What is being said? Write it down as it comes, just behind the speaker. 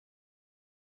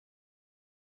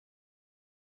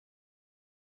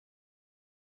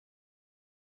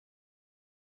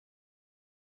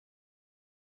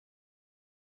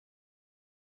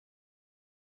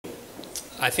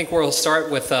I think we'll start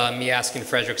with me asking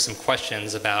Frederick some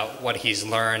questions about what he's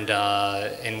learned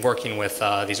in working with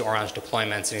these Orange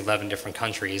deployments in 11 different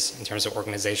countries in terms of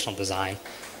organizational design.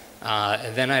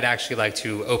 And then I'd actually like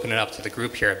to open it up to the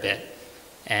group here a bit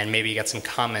and maybe get some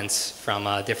comments from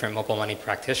different mobile money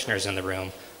practitioners in the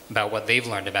room about what they've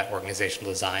learned about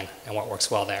organizational design and what works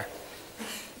well there.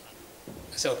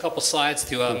 So a couple slides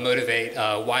to motivate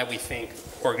why we think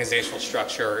organizational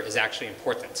structure is actually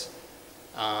important.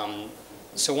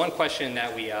 So one question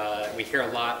that we hear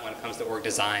a lot when it comes to org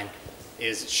design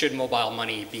is, should mobile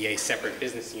money be a separate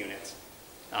business unit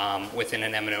within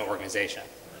an MNO organization?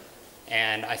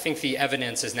 And I think the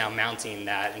evidence is now mounting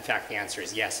that, in fact, the answer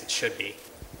is yes, it should be.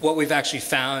 What we've actually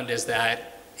found is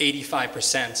that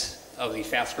 85% of the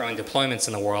fast-growing deployments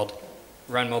in the world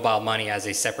run mobile money as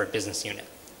a separate business unit,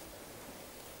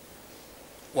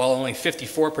 while only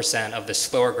 54% of the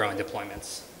slower-growing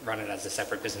deployments run it as a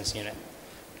separate business unit.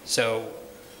 So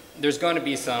there's going to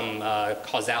be some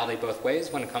causality both ways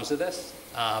when it comes to this,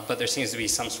 but there seems to be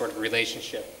some sort of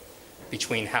relationship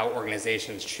between how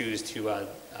organizations choose to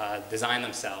design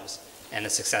themselves and the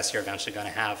success you're eventually going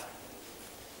to have.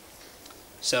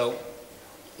 So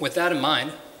with that in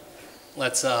mind,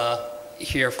 let's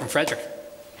hear from Frederick.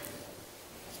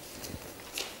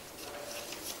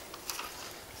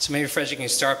 So maybe Frederick, can you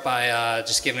start by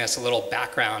just giving us a little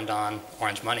background on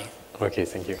Orange Money? Okay,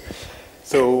 thank you.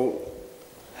 So,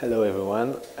 hello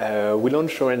everyone. We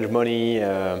launched Orange Money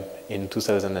in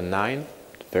 2009,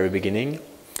 very beginning.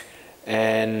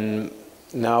 And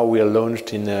now we are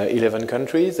launched in 11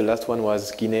 countries. The last one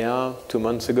was Guinea 2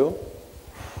 months ago.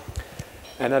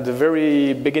 And at the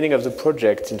very beginning of the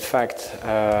project, in fact,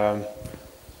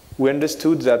 we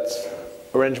understood that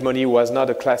Orange Money was not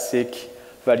a classic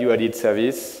value-added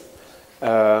service,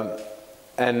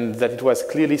 and that it was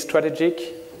clearly strategic,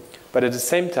 but at the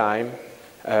same time,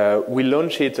 we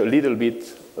launched it a little bit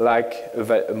like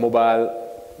a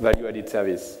mobile value-added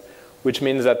service, which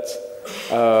means that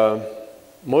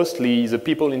mostly the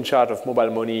people in charge of mobile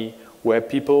money were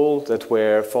people that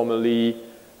were formerly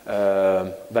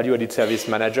value-added service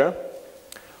manager,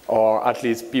 or at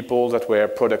least people that were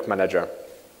product manager.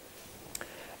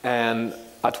 And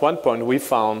at one point we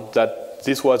found that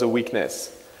this was a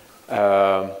weakness,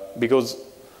 because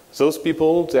those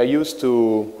people, they're used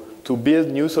to build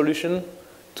new solution,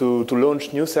 to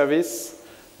launch new service,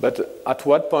 but at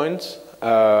what point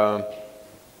the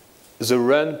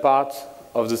run part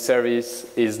of the service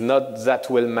is not that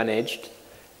well managed,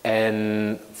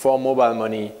 and for mobile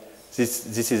money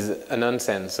this is a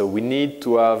nonsense. So we need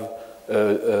to have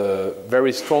a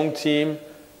very strong team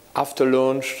after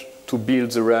launch to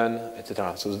build the run,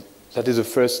 etc. So that is the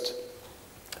first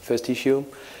issue.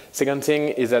 Second thing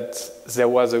is that there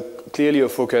was clearly a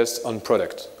focus on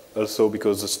product, also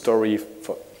because the story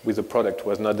with the product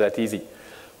was not that easy.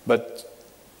 But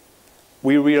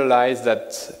we realized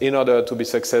that in order to be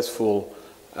successful,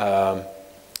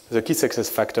 the key success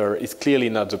factor is clearly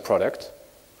not the product.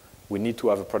 We need to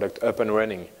have a product up and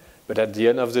running. But at the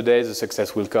end of the day, the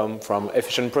success will come from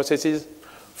efficient processes,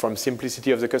 from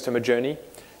simplicity of the customer journey,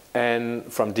 and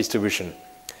from distribution.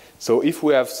 So if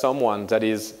we have someone that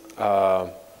is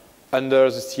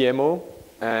under the CMO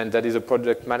and that is a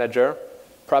project manager,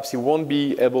 perhaps he won't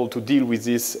be able to deal with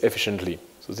this efficiently.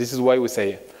 So this is why we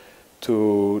say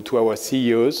to our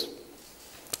CEOs,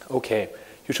 okay,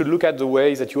 you should look at the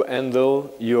way that you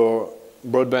handle your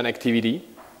broadband activity,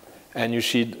 and you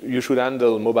should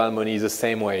handle mobile money the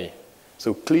same way.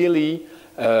 So clearly,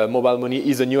 mobile money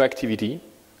is a new activity.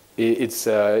 It's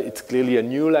clearly a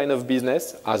new line of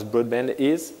business, as broadband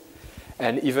is,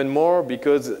 and even more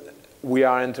because we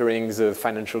are entering the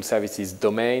financial services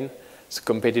domain. The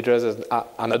competitors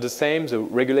are not the same. The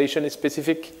regulation is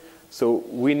specific. So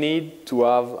we need to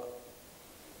have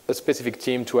a specific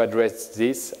team to address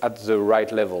this at the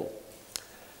right level.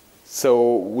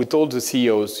 So we told the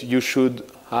CEOs, you should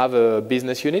have a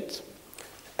business unit,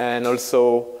 and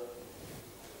also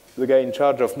the guy in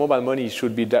charge of mobile money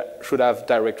should have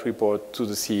direct report to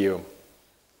the CEO.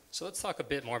 So let's talk a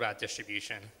bit more about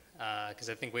distribution, because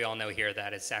I think we all know here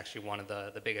that it's actually one of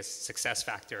the biggest success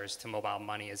factors to mobile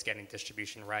money is getting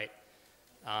distribution right.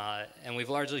 And we've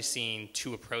largely seen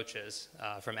two approaches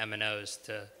from MNOs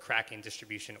to cracking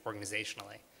distribution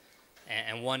organizationally.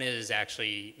 And one is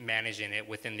actually managing it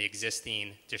within the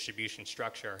existing distribution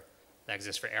structure that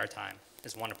exists for airtime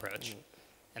is one approach.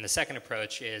 And the second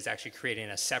approach is actually creating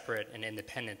a separate and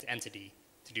independent entity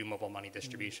to do mobile money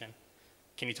distribution.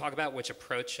 Can you talk about which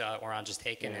approach Orange has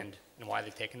taken and why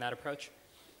they've taken that approach?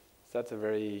 That's a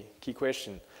very key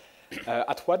question.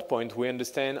 At what point we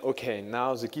understand, okay,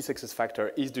 now the key success factor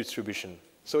is distribution.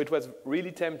 So it was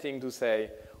really tempting to say,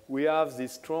 we have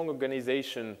this strong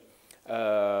organization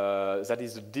that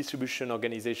is a distribution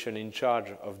organization in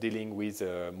charge of dealing with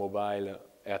mobile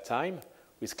airtime,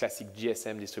 with classic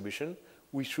GSM distribution.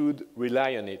 We should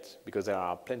rely on it because there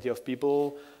are plenty of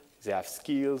people, they have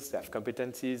skills, they have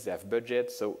competencies, they have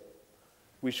budget, so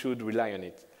we should rely on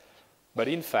it. But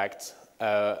in fact,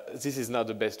 this is not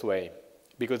the best way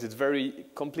because it's very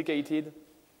complicated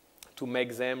to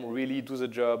make them really do the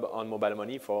job on mobile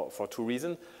money for two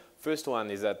reasons. First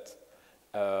one is that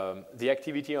the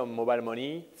activity on mobile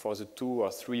money for the 2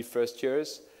 or 3 first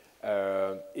years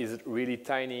is really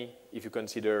tiny if you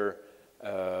consider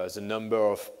the number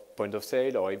of point of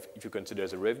sale or if you consider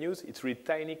the revenues. It's really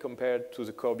tiny compared to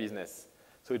the core business.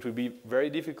 So it will be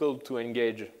very difficult to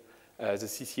engage the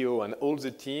CCO and all the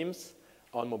teams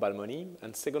on mobile money.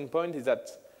 And second point is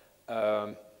that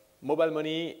mobile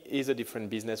money is a different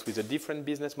business with a different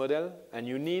business model, and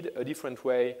you need a different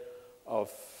way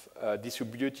of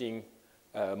distributing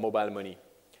mobile money.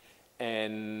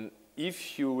 And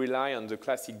if you rely on the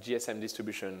classic GSM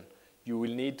distribution, you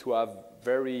will need to have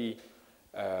very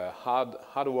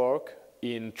hard work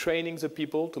in training the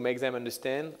people to make them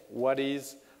understand what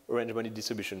is Orange Money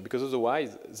distribution, because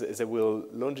otherwise they will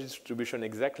launch distribution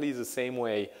exactly the same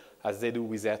way as they do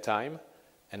with their time,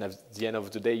 and at the end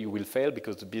of the day you will fail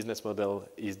because the business model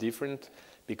is different,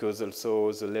 because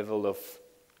also the level of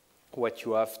what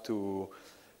you have to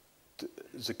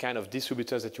the kind of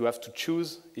distributors that you have to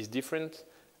choose is different.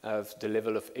 The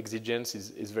level of exigence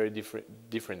is very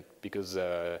different because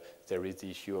there is the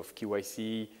issue of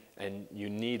KYC, and you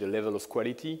need a level of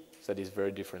quality that is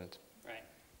very different. Right.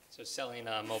 So selling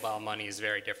mobile money is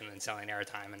very different than selling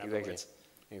airtime, in other words.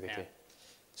 Exactly. Yeah.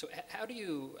 So how do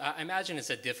you, I imagine it's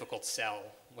a difficult sell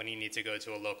when you need to go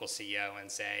to a local CEO and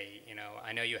say, you know,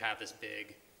 I know you have this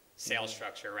big sales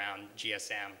structure around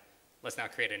GSM. Let's now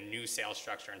create a new sales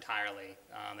structure entirely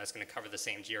that's going to cover the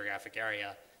same geographic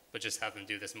area, but just have them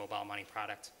do this mobile money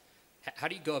product. How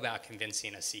do you go about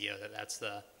convincing a CEO that that's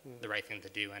the right thing to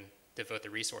do and devote the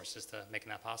resources to making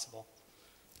that possible?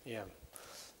 Yeah.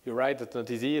 You're right, that's not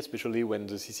easy, especially when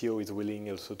the CCO is willing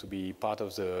also to be part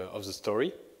of the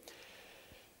story.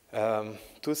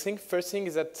 First thing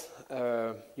is that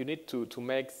you need to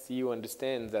make CEO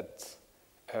understand that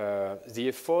the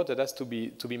effort that has to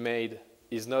be made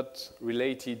is not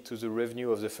related to the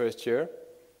revenue of the first year,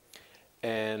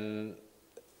 and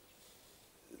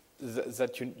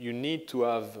that you need to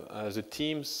have the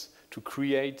teams to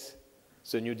create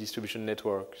the new distribution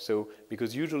network. So,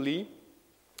 because usually,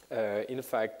 in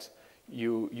fact,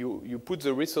 you put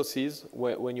the resources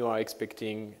when you are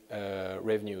expecting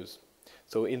revenues.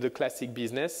 So in the classic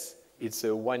business, it's a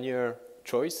 1-year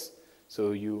choice.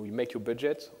 So you make your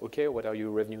budget. Okay, what are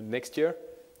your revenue next year?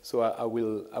 So I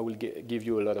will give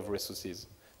you a lot of resources.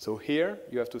 So here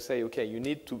you have to say, okay, you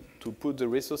need to put the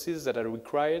resources that are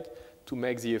required to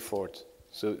make the effort.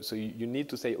 So you need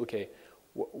to say, okay,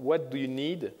 what do you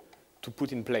need to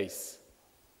put in place?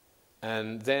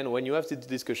 And then when you have this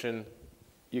discussion,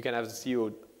 you can have the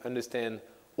CEO understand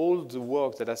all the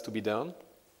work that has to be done.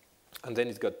 And then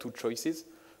it's got 2 choices.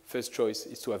 First choice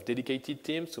is to have dedicated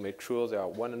teams to make sure they are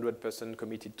 100%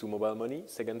 committed to mobile money.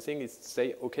 Second thing is to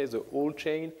say, okay, the whole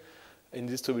chain and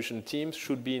distribution teams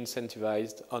should be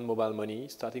incentivized on mobile money,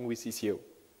 starting with CCO.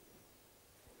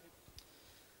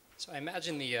 So I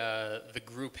imagine the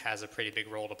group has a pretty big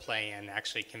role to play in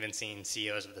actually convincing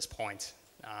CEOs of this point.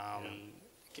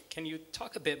 Can you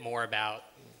talk a bit more about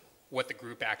what the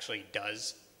group actually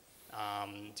does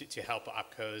to help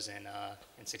OpCos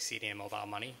in succeeding in mobile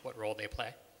money, what role they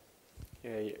play?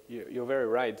 Yeah, you're very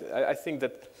right. I think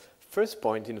that first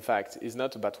point, in fact, is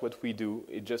not about what we do,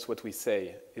 it's just what we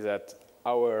say, is that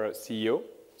our CEO,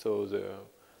 so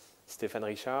Stéphane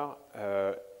Richard,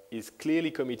 is clearly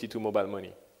committed to mobile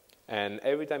money. And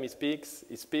every time he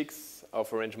speaks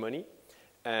of Orange Money.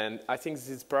 And I think this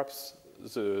is perhaps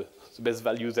the best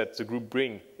value that the group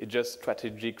brings. It's just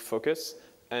strategic focus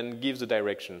and gives the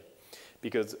direction.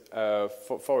 Because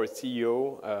for a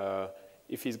CEO,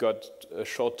 if he's got a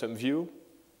short-term view,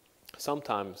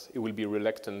 sometimes he will be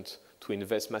reluctant to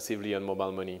invest massively on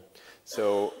mobile money.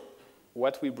 So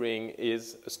what we bring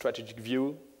is a strategic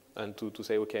view and to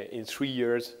say, okay, in 3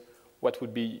 years, what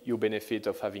would be your benefit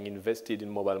of having invested in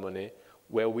mobile money?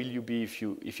 Where will you be if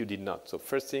you did not? So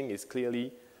first thing is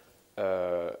clearly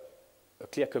a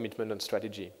clear commitment and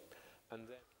strategy. And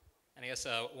I guess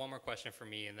one more question for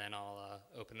me, and then I'll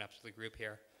open it up to the group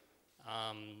here.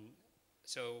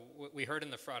 So we heard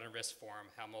in the Fraud and Risk Forum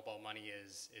how mobile money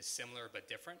is similar but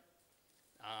different.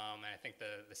 And I think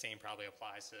the same probably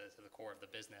applies to the core of the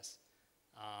business.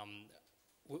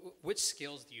 Which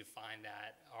skills do you find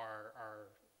that are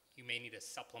you may need to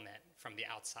supplement from the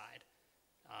outside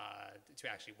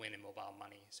to actually win in mobile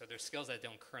money? So there's skills that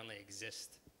don't currently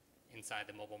exist inside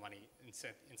the mobile money,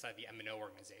 inside the M&O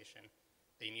organization,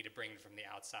 that you need to bring from the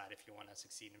outside if you want to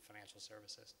succeed in financial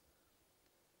services.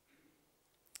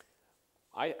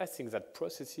 I think that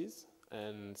processes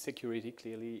and security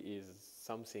clearly is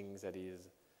something that is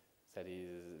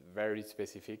very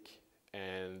specific,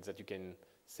 and that you can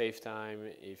save time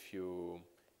if you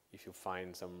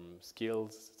find some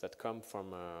skills that come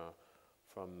from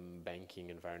banking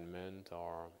environment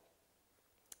or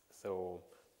so.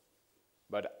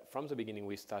 But from the beginning,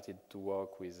 we started to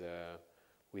work with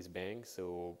banks,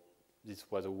 so this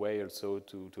was a way also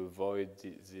to avoid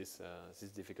this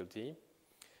difficulty.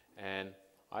 And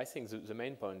I think the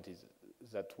main point is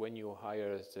that when you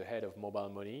hire the head of mobile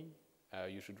money,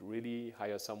 you should really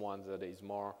hire someone that is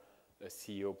more a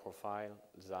CEO profile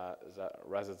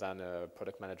rather than a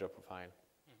product manager profile.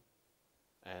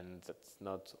 And that's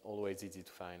not always easy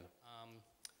to find.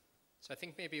 So I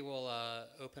think maybe we'll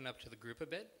open up to the group a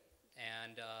bit.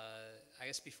 And I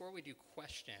guess before we do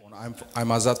questions... I'm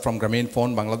Azad from Grameen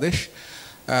Phone, Bangladesh.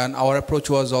 And our approach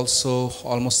was also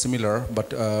almost similar,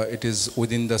 but it is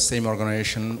within the same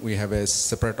organization. We have a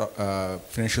separate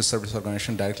financial service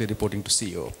organization directly reporting to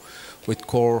CEO with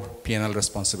core P&L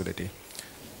responsibility.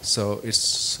 So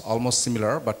it's almost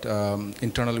similar, but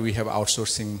internally we have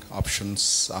outsourcing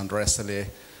options under SLA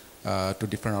to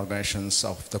different organizations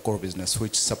of the core business,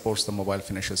 which supports the mobile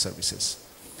financial services.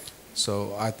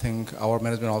 So I think our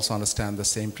management also understand the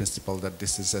same principle, that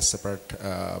this is a separate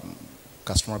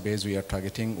customer base we are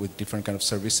targeting with different kind of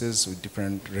services, with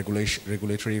different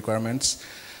regulatory requirements,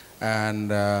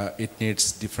 and it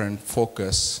needs different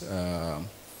focus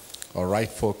or right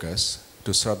focus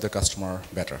to serve the customer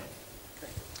better.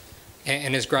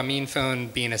 And is Grameen Phone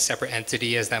being a separate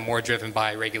entity, is that more driven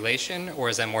by regulation, or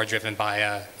is that more driven by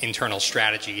an internal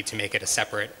strategy to make it a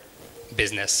separate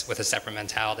business with a separate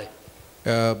mentality?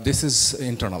 This is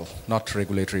internal, not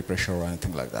regulatory pressure or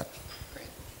anything like that. Great.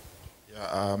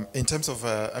 Yeah, in terms of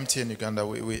MTN Uganda,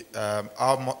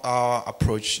 our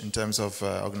approach in terms of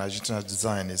organizational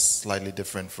design is slightly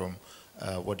different from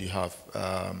what you have.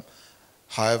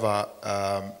 However,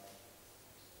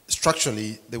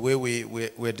 structurally, the way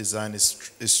we're designed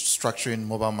is structuring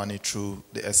mobile money through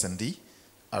the S&D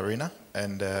arena,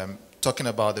 and talking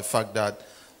about the fact that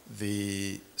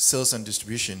the sales and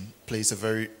distribution plays a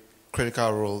very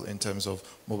critical role in terms of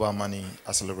mobile money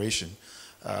acceleration.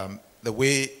 The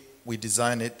way we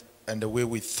design it and the way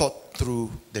we thought through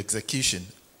the execution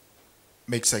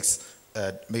makes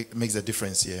a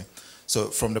difference here. So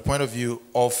from the point of view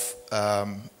of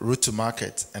route to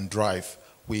market and drive,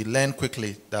 we learned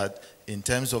quickly that in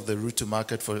terms of the route to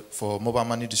market for mobile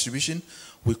money distribution,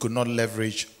 we could not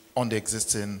leverage on the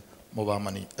existing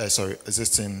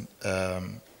existing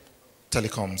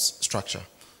telecoms structure.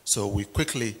 So we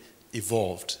quickly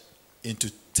evolved into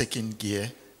taking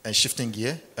gear and shifting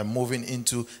gear and moving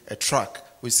into a track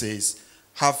which says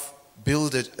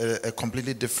build a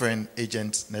completely different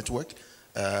agent network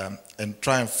and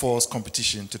try and force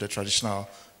competition to the traditional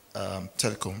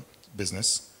telecom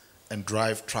business and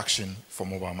drive traction for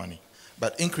mobile money.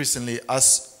 But increasingly,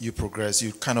 as you progress,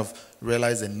 you kind of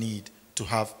realize the need to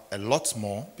have a lot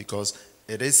more, because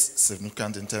it is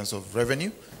significant in terms of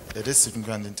revenue, it is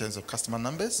significant in terms of customer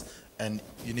numbers, and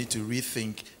you need to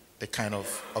rethink the kind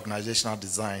of organizational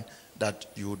design that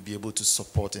you would be able to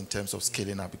support in terms of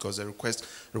scaling up, because the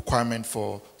requirement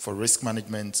for risk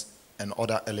management and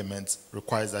other elements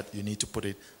requires that you need to put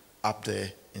it up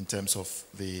there in terms of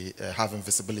the having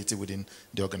visibility within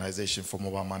the organization for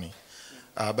mobile money.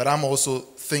 But I'm also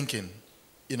thinking,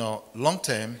 long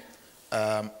term,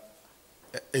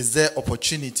 is there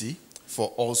opportunity for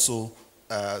also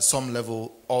some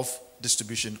level of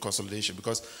distribution consolidation?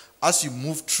 Because as you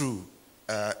move through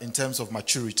in terms of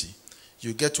maturity,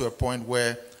 you get to a point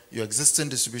where your existing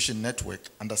distribution network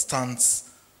understands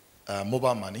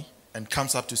mobile money and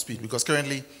comes up to speed. Because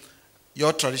currently,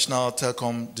 your traditional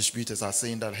telecom distributors are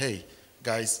saying that, hey,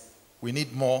 guys, we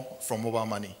need more from mobile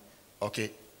money.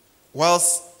 Okay.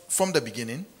 Whilst from the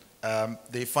beginning,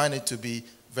 they find it to be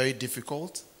very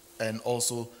difficult and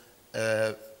also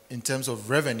in terms of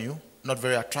revenue, not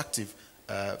very attractive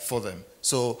for them.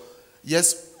 So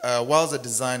yes, whilst the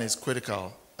design is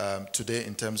critical today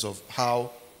in terms of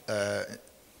how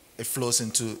it flows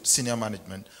into senior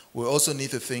management, we also need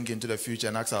to think into the future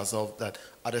and ask ourselves that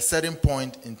at a certain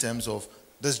point in terms of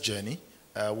this journey,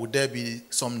 would there be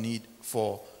some need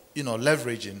for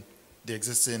leveraging the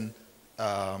existing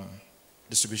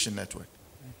distribution network?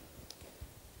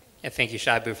 Yeah, thank you,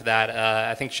 Shaibu, for that.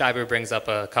 I think Shaibu brings up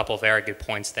a couple of very good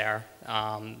points there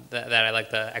that I'd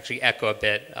like to actually echo a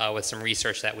bit with some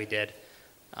research that we did.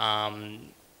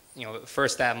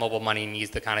 First, that mobile money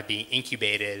needs to kind of be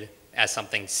incubated as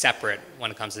something separate when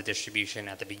it comes to distribution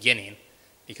at the beginning,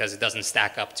 because it doesn't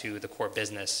stack up to the core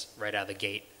business right out of the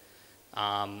gate.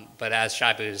 But as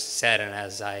Shaibu said, and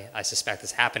as I suspect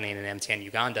is happening in MTN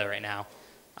Uganda right now,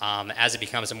 as it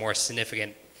becomes a more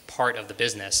significant part of the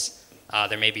business,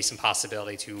 there may be some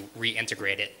possibility to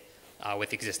reintegrate it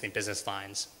with existing business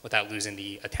lines without losing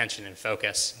the attention and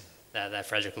focus that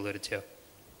Frederick alluded to.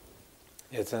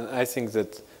 Yes, and I think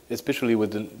that especially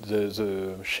with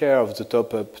the share of the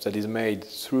top-up that is made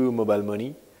through mobile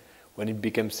money, when it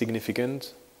becomes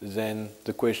significant, then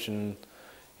the question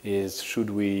is, should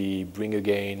we bring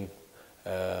again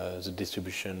the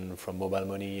distribution from mobile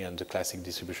money and the classic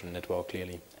distribution network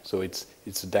clearly? So it's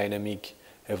a dynamic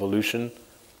evolution,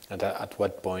 and at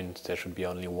what point there should be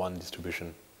only one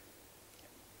distribution.